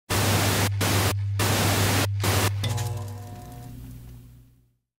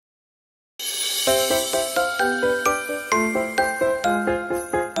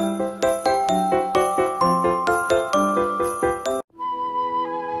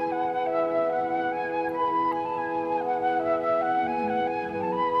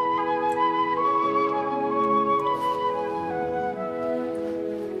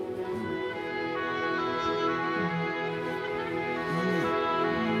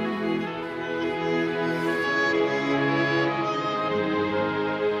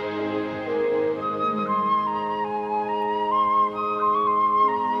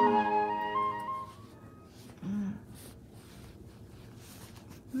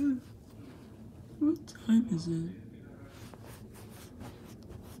What time is it?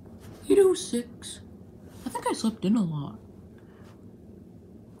 8:06. I think I slept in a lot.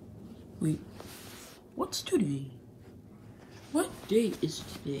 Wait, what's today? What day is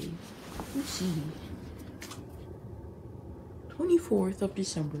today? Let's see. 24th of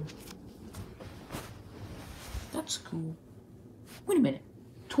December. That's cool. Wait a minute.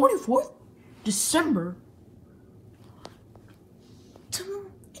 24th? December?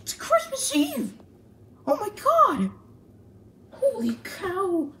 It's Christmas Eve! Oh my god! Holy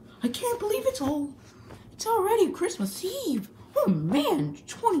cow! I can't believe it's already Christmas Eve! Oh man,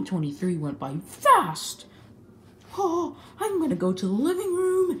 2023 went by fast! Oh, I'm gonna go to the living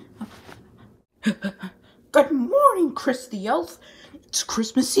room. Good morning, Chris the Elf. It's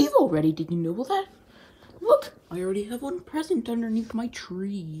Christmas Eve already, did you know that? Look, I already have one present underneath my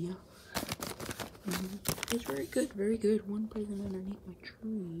tree. It's very good, very good. One present underneath my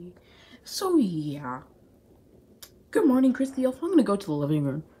tree. So yeah. Good morning, Chris the Elf. I'm gonna go to the living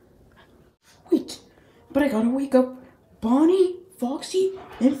room. Wait, but I gotta wake up Bonnie, Foxy,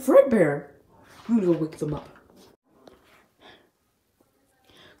 and Fredbear. I'm gonna go wake them up.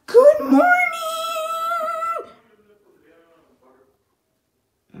 Good morning!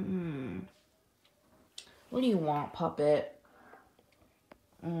 What do you want, puppet?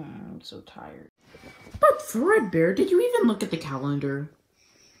 I'm so tired. But Fredbear, did you even look at the calendar?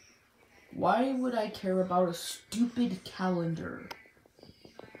 Why would I care about a stupid calendar?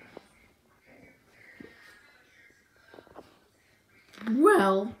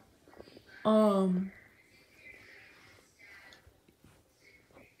 Well,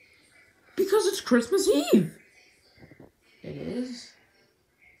 because it's Christmas Eve. It is.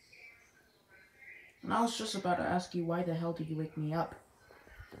 And I was just about to ask you, why the hell did you wake me up?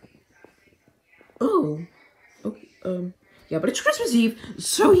 Oh, okay, yeah, but it's Christmas Eve,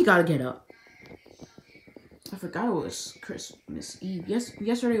 so you gotta get up. I forgot it was Christmas Eve.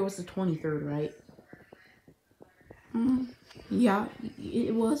 Yesterday was the 23rd, right? Yeah,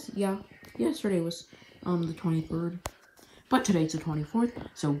 it was, yeah. Yesterday was, the 23rd. But today's the 24th,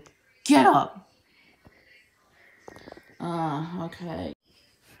 so get up! Okay.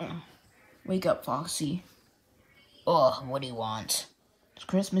 Wake up, Foxy. Oh, what do you want? It's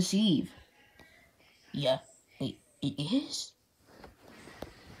Christmas Eve. Yeah, it is?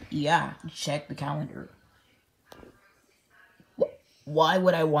 Yeah, check the calendar. Why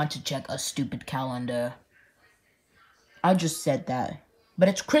would I want to check a stupid calendar? I just said that. But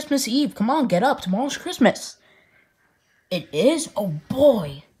it's Christmas Eve. Come on, get up. Tomorrow's Christmas. It is? Oh,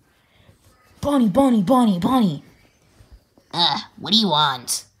 boy. Bonnie. What do you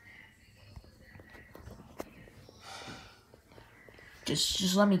want?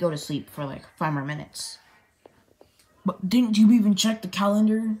 Just let me go to sleep for like 5 more minutes. But didn't you even check the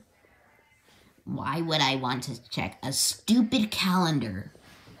calendar? Why would I want to check a stupid calendar?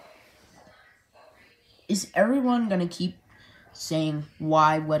 Is everyone gonna keep saying,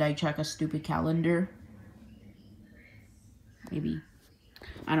 why would I check a stupid calendar? Maybe.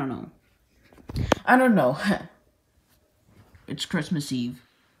 I don't know. It's Christmas Eve.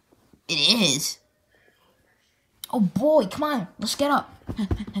 It is. Oh boy, come on, let's get up.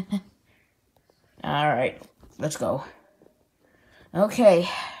 Alright, let's go. Okay.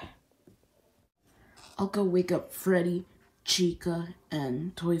 I'll go wake up Freddy, Chica,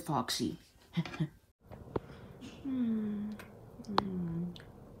 and Toy Foxy.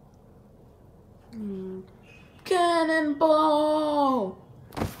 Cannonball!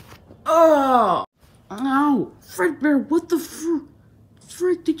 Oh! Ow! Fredbear, what the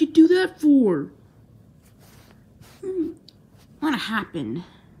frick did you do that for? What happened?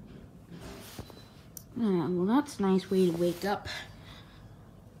 Well, that's a nice way to wake up.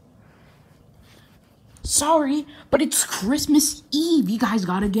 Sorry, but it's Christmas Eve. You guys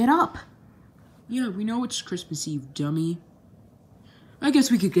gotta get up. Yeah, we know it's Christmas Eve, dummy. I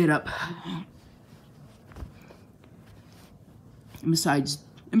guess we could get up. And besides,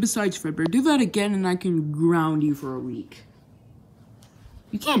 Fredbear, do that again and I can ground you for a week.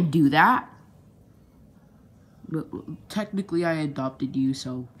 You can't do that. technically I adopted you,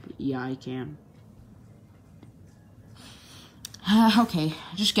 so yeah, I can. Okay,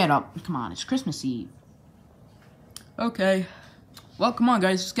 just get up. Come on, it's Christmas Eve. Okay. Well, come on,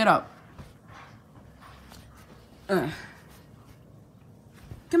 guys, just get up. Come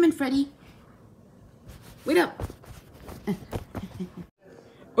in, Freddy. Wait up.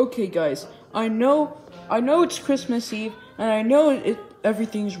 Okay, guys, I know it's Christmas Eve, and I know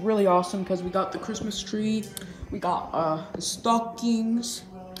everything's really awesome because we got the Christmas tree, we got the stockings,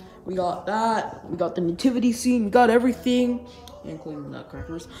 we got that, we got the nativity scene, we got everything, including the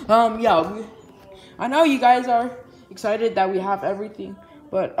nutcrackers. Yeah, I know you guys are excited that we have everything,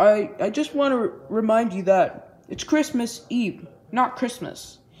 but I just want to remind you that it's Christmas Eve, not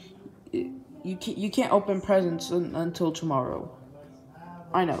Christmas. You can't open presents until tomorrow.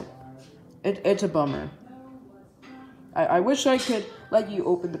 I know. It's a bummer. I wish I could let you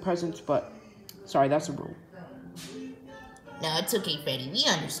open the presents, but sorry, that's a rule. No, it's okay, Freddy. We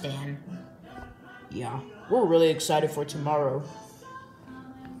understand. Yeah, we're really excited for tomorrow.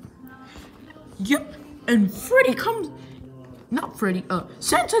 Yep, and Freddy comes. Not Freddy.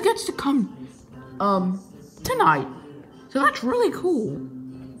 Santa gets to come. Tonight. So that's really cool.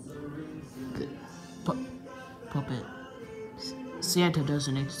 Puppet. Santa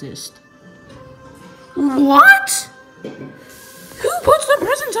doesn't exist. What? Who puts the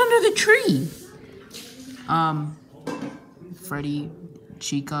presents under the tree? Freddy,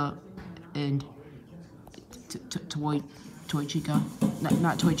 Chica, and Toy Chica.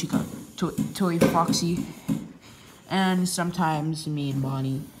 Not Toy Chica. Toy Foxy. And sometimes me and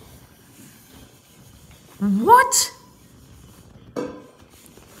Bonnie. What?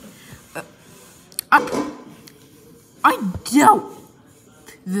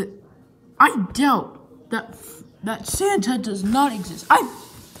 I doubt that Santa does not exist.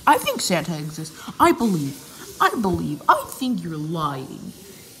 I think Santa exists. I think you're lying.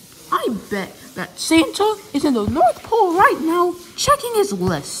 I bet that Santa is in the North Pole right now checking his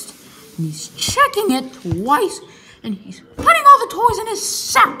list. And he's checking it twice, and he's putting all the toys in his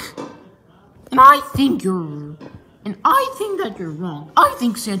sack. And I think that you're wrong. I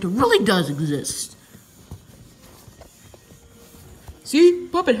think Santa really does exist. See,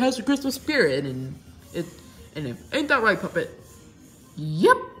 Puppet has a Christmas spirit, and ain't that right, Puppet?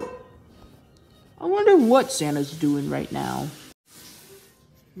 Yep. I wonder what Santa's doing right now.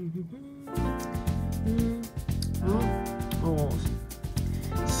 Oh,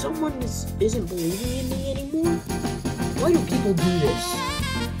 someone isn't believing in me anymore? Why do people do this?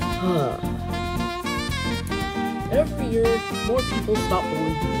 Every year, more people stop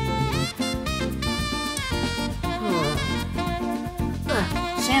believing in me.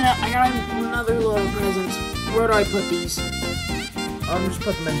 Santa, I got another load of presents. Where do I put these? I'll just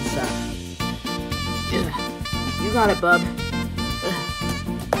put them in the sack. You got it, bub.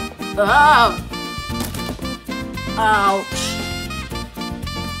 Oh! Ouch!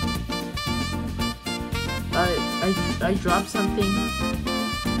 I dropped something.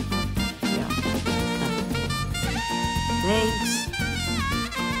 Yeah. Thanks.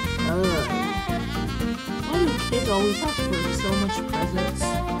 Why do kids always ask for so much presents?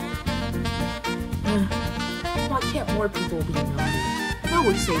 Why can't more people be known? That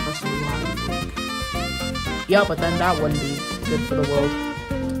would save us a lot of work. Yeah, but then that wouldn't be good for the world.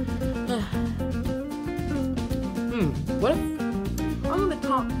 What if I'm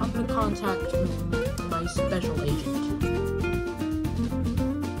gonna contact my special agent.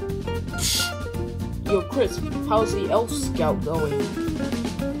 Yo, Chris, how's the Elf Scout going?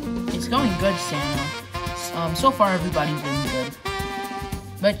 It's going good, Santa. So far everybody's doing good.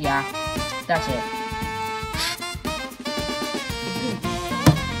 But yeah, that's it.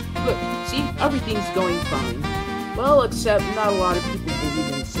 Look, see, everything's going fine. Well, except not a lot of people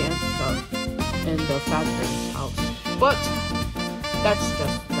believe in Santa in the Fazbear's house. But that's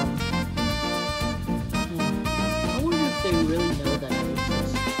just them. I wonder if they really know that I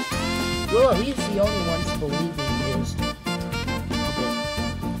exist. Well, at least the only ones believing is. Okay.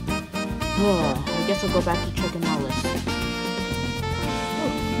 I guess I'll go back to checking my list. Oh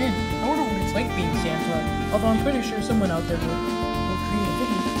man, I wonder what it's like being Santa. Although I'm pretty sure someone out there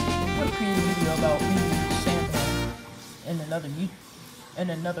will create a video about being Santa in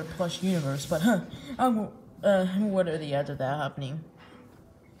another plush universe. But what are the odds of that happening?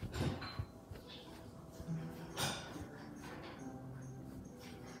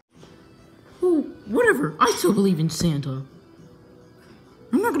 Oh, whatever. I still believe in Santa.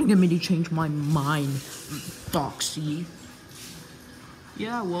 You're not gonna get me to change my mind, Doxy.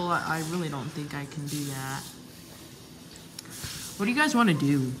 Yeah, well, I really don't think I can do that. What do you guys want to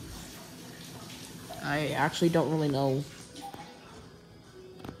do? I actually don't really know.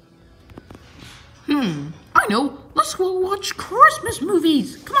 I know. Let's go watch Christmas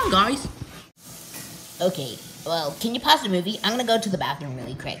movies. Come on, guys. Okay, well, can you pause the movie? I'm gonna go to the bathroom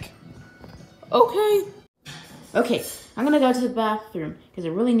really quick. Okay. Okay, I'm gonna go to the bathroom because I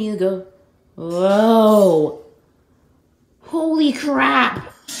really need to go. Whoa. Holy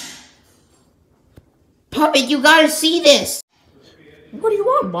crap. Puppet, you gotta see this. What do you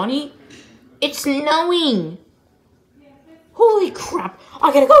want, Bonnie? It's snowing. Holy crap.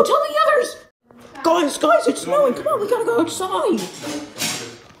 I gotta go tell the others. Guys, it's snowing. Come on, we gotta go outside.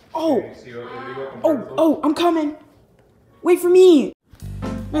 Oh, I'm coming. Wait for me.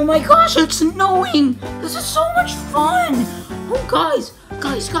 Oh my gosh, it's snowing. This is so much fun. Oh, guys.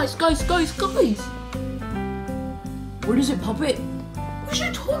 What is it, Puppet? We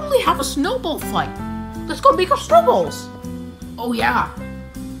should totally have a snowball fight. Let's go make our snowballs. Oh, yeah.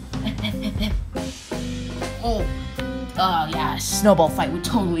 Oh, yeah, a snowball fight would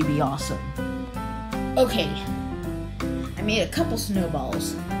totally be awesome. Okay, I made a couple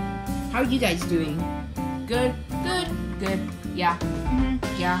snowballs. How are you guys doing? Good. Yeah.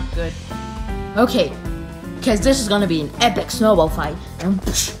 Yeah, good. Okay, because this is gonna be an epic snowball fight.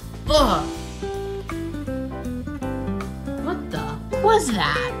 Ugh. What the? What was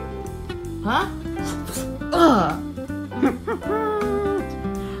that? Huh?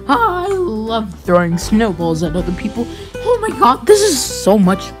 I love throwing snowballs at other people. Oh my god, this is so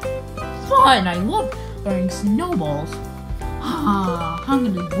much fun. I love throwing snowballs. I'm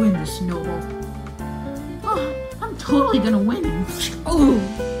gonna win the snowball. I'm totally gonna win.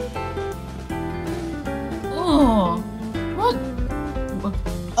 What?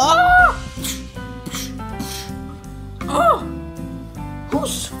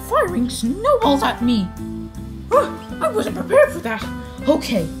 Who's firing snowballs at me? I wasn't prepared for that.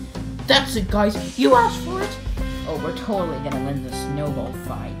 Okay, that's it, guys. You asked for it. Oh, we're totally gonna win the snowball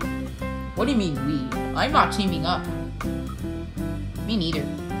fight. What do you mean we? I'm not teaming up. Me neither.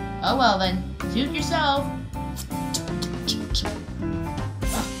 Oh well then, suit yourself.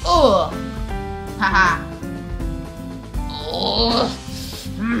 Haha.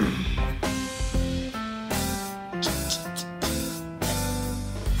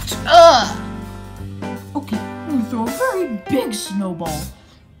 Okay, I'm gonna throw a very big snowball.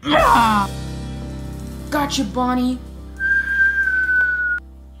 Gotcha, Bonnie.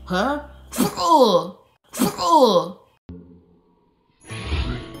 Huh?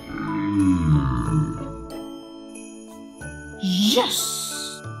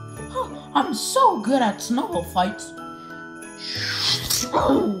 Yes! I'm so good at snowball fights.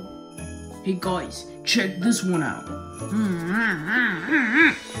 Hey guys, check this one out.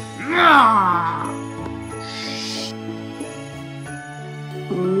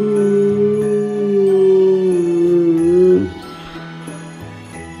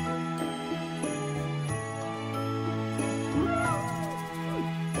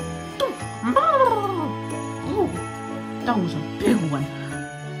 That was a big one.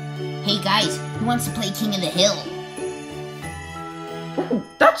 Hey guys, who wants to play King of the Hill? Oh,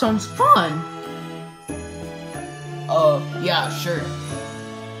 that sounds fun. Yeah, sure.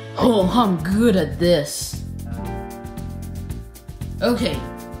 Oh, I'm good at this. Okay.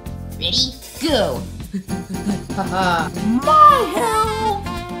 Ready? Go! My hill!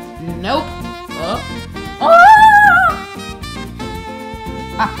 Nope.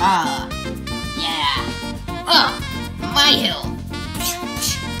 Haha! Yeah! My hill!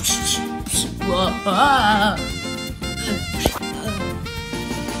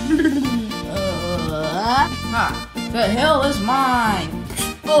 The hill is mine!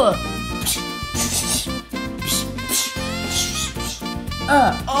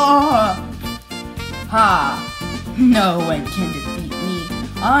 Ha! No one can defeat me.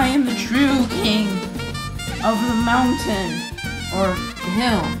 I am the true king of the mountain, or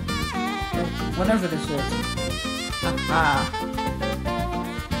hill, or whatever this is.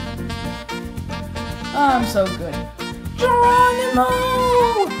 I'm so good. Geronimo!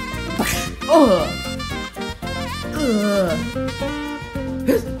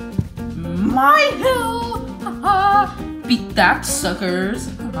 My hill! Beat that, suckers!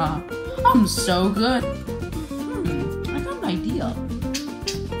 I'm so good. I got an idea.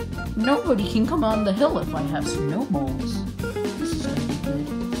 Nobody can come on the hill if I have snowballs. This is gonna be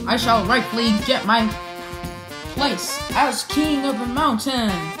good. I shall rightfully get my place as king of the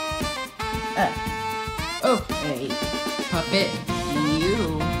mountain. Okay, Puppet,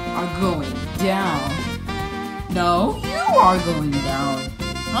 you are going down. No, you are going down.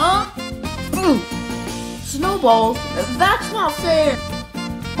 Huh? Snowballs? That's not fair.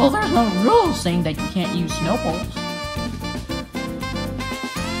 Well, there's no rules saying that you can't use snowballs.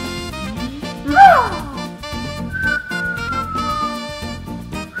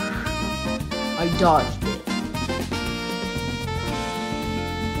 I dodged it.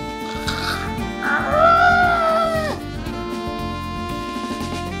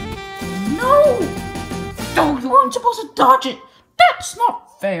 No! Oh, you weren't supposed to dodge it. That's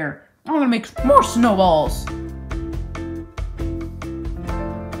not fair. I'm gonna make more snowballs.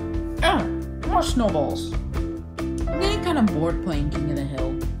 More snowballs. I'm getting kind of bored playing King of the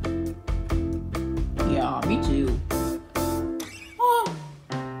Hill. Yeah, me too. Oh,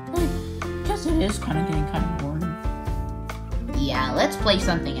 I guess it is kind of getting kind of boring. Yeah, let's play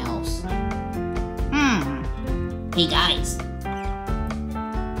something else. Hey guys.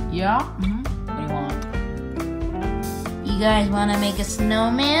 Yeah? What do you want? You guys want to make a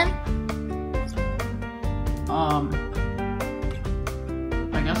snowman?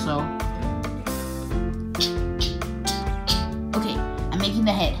 I guess so. Okay, I'm making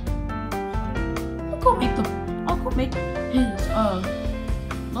the head. I'll go make his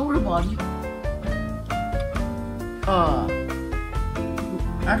lower body.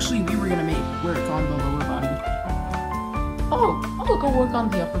 Actually, we were gonna work on the lower body. Oh, I'll go work on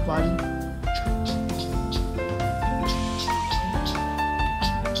the upper body.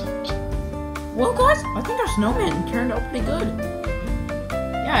 Well, guys, I think our snowman turned out pretty good.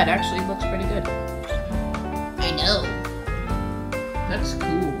 Yeah, it actually looks pretty good. I know. That's cool.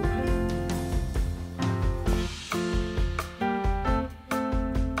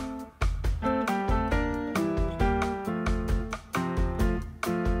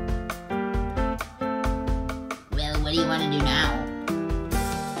 Well, what do you want to do now?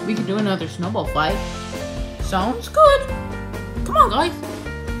 We can do another snowball fight. Sounds good. Come on, guys.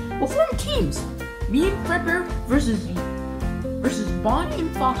 We'll form teams. Me and Prepper versus Bonnie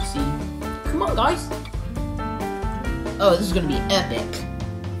and Foxy. Come on, guys. Oh, this is gonna be epic.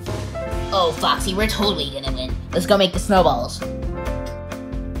 Oh, Foxy, we're totally gonna win. Let's go make the snowballs.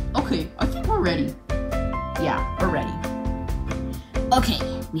 Okay, I think we're ready. Yeah, we're ready. Okay,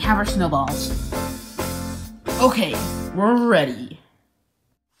 we have our snowballs. Okay, we're ready.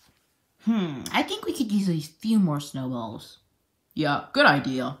 I think we could use a few more snowballs. Yeah, good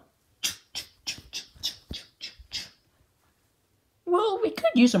idea. Well, we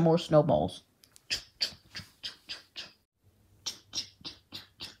could use some more snowballs.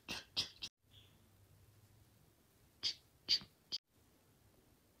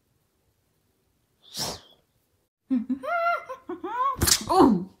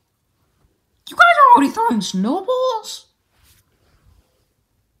 Oh! You guys are already throwing snowballs?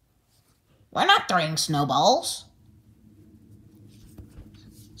 We're not throwing snowballs.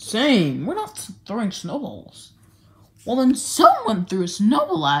 Same, we're not throwing snowballs. Well, then someone threw a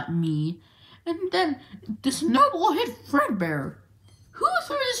snowball at me, and then the snowball hit Fredbear. Who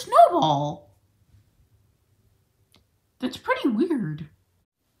threw the snowball? That's pretty weird.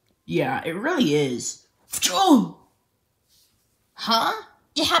 Yeah, it really is. Huh?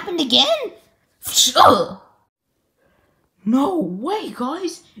 It happened again? No way,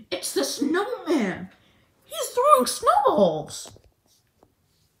 guys! It's the snowman! He's throwing snowballs!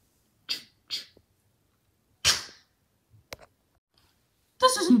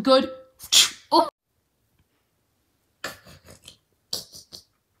 This isn't good. Oh.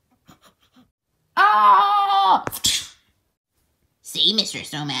 Ah! See, Mr.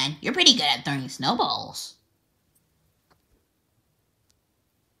 Snowman, you're pretty good at throwing snowballs.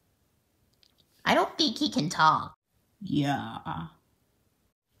 I don't think he can talk. Yeah.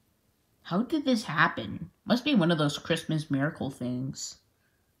 How did this happen? Must be one of those Christmas miracle things.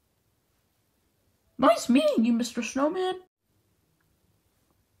 Nice meeting you, Mr. Snowman.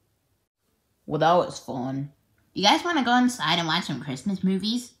 Well, that was fun. You guys want to go inside and watch some Christmas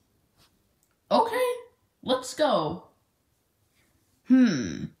movies? Okay, let's go.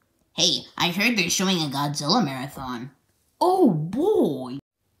 Hey, I heard they're showing a Godzilla marathon. Oh boy.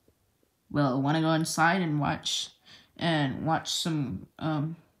 Well, want to go inside and watch some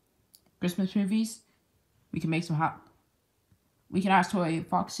Christmas movies? We can make some we can ask Toy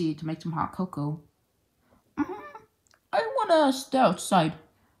Foxy to make some hot cocoa. I want to stay outside.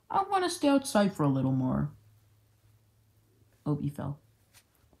 I want to stay outside for a little more. Oh, you fell.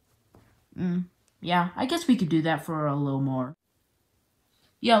 Yeah, I guess we could do that for a little more.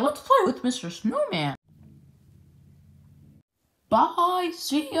 Yeah, let's play with Mr. Snowman. Bye,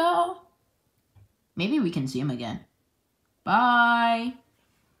 see ya. Maybe we can see him again. Bye.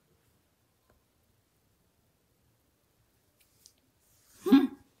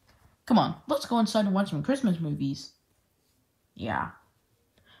 Come on, let's go inside and watch some Christmas movies. Yeah.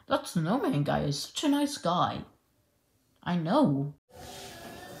 That snowman guy is such a nice guy. I know.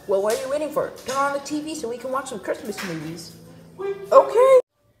 Well, what are you waiting for? Turn on the TV so we can watch some Christmas movies. Okay.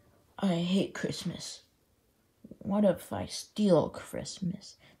 I hate Christmas. What if I steal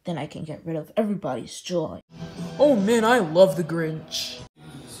Christmas? Then I can get rid of everybody's joy. Oh man, I love the Grinch.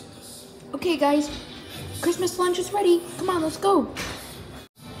 Okay, guys. Christmas lunch is ready. Come on, let's go.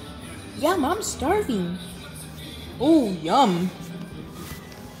 Yum, I'm starving. Oh, yum.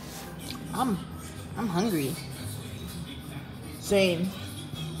 I'm hungry. Same.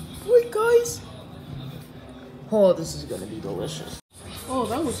 Wait, guys. Oh, this is gonna be delicious. Oh,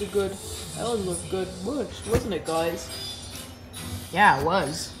 that was a good lunch, wasn't it, guys? Yeah, it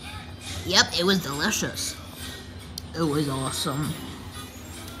was. Yep, it was delicious. It was awesome.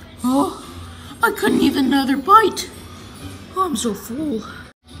 Oh, I couldn't even another bite. Oh, I'm so full.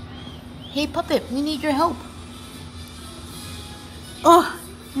 Hey, Puppet, we need your help. Oh,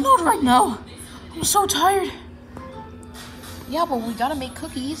 not right now. I'm so tired. Yeah, but we gotta make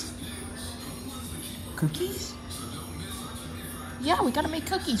cookies. Cookies? Yeah, we gotta make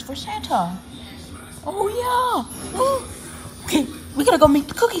cookies for Santa. Oh, yeah. Oh. Okay, we gotta go make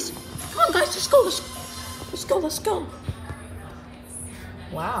the cookies. Come on, guys, let's go.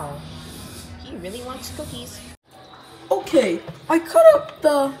 Wow. He really wants cookies. Okay, I cut up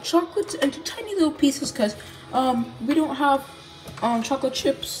the chocolates into tiny little pieces because we don't have chocolate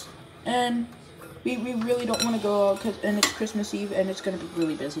chips, and we really don't want to go out and it's Christmas Eve and it's gonna be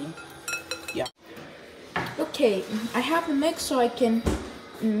really busy. Yeah. Okay, I have a mix so I can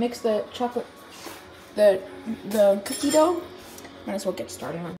mix the chocolate, the cookie dough. Might as well get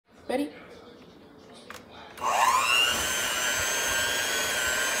started on. Ready?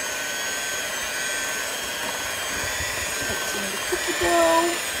 Mixing the cookie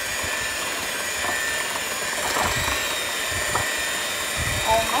dough.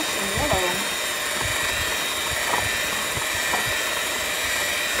 All nice and yellow.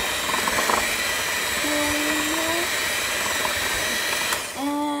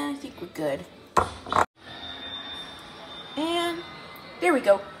 And I think we're good. And there we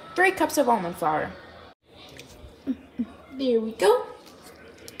go. 3 cups of almond flour. There we go.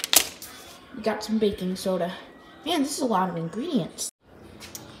 We got some baking soda. Man, this is a lot of ingredients.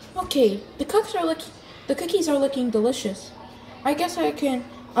 Okay, the cookies are looking delicious. I guess I can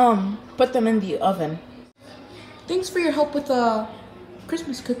put them in the oven. Thanks for your help with the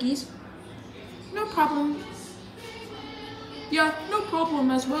Christmas cookies. No problem. Yeah, no problem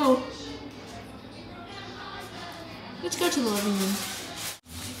as well. Let's go to the living room.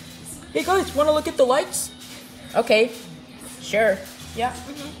 Hey guys, wanna look at the lights? Okay. Sure. Yeah.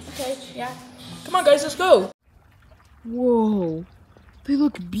 Okay. Yeah. Come on, guys. Let's go. Whoa, they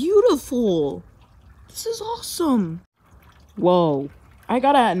look beautiful. This is awesome. Whoa, I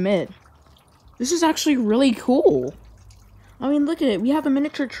gotta admit, this is actually really cool. I mean, look at it. We have a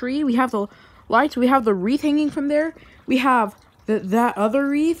miniature tree. We have the lights. We have the wreath hanging from there. We have that other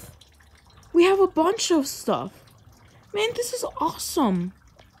wreath. We have a bunch of stuff. Man, this is awesome.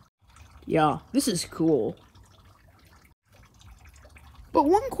 Yeah, this is cool. But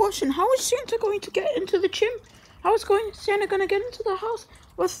one question, how is Santa going to get into the chimney? How is Santa going to get into the house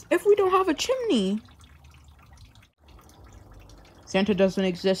if we don't have a chimney? Santa doesn't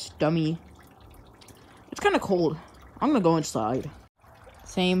exist, dummy. It's kind of cold. I'm going to go inside.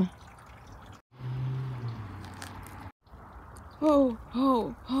 Same. Ho,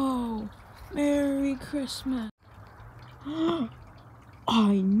 ho, ho. Merry Christmas.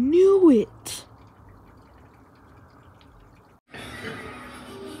 I knew it.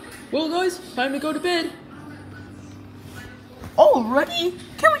 Well, guys, time to go to bed. Already?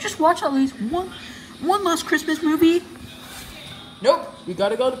 Can't we just watch at least one last Christmas movie? Nope, we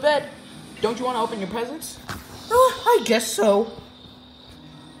gotta go to bed. Don't you want to open your presents? I guess so.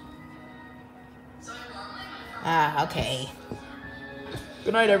 Okay.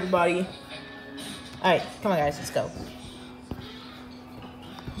 Good night, everybody. Alright, come on guys, let's go.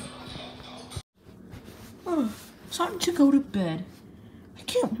 Time to go to bed. I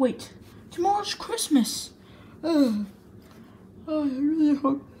can't wait. Tomorrow's Christmas. I really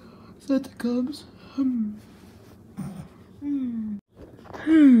hope Santa comes.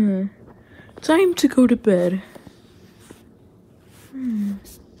 Time to go to bed.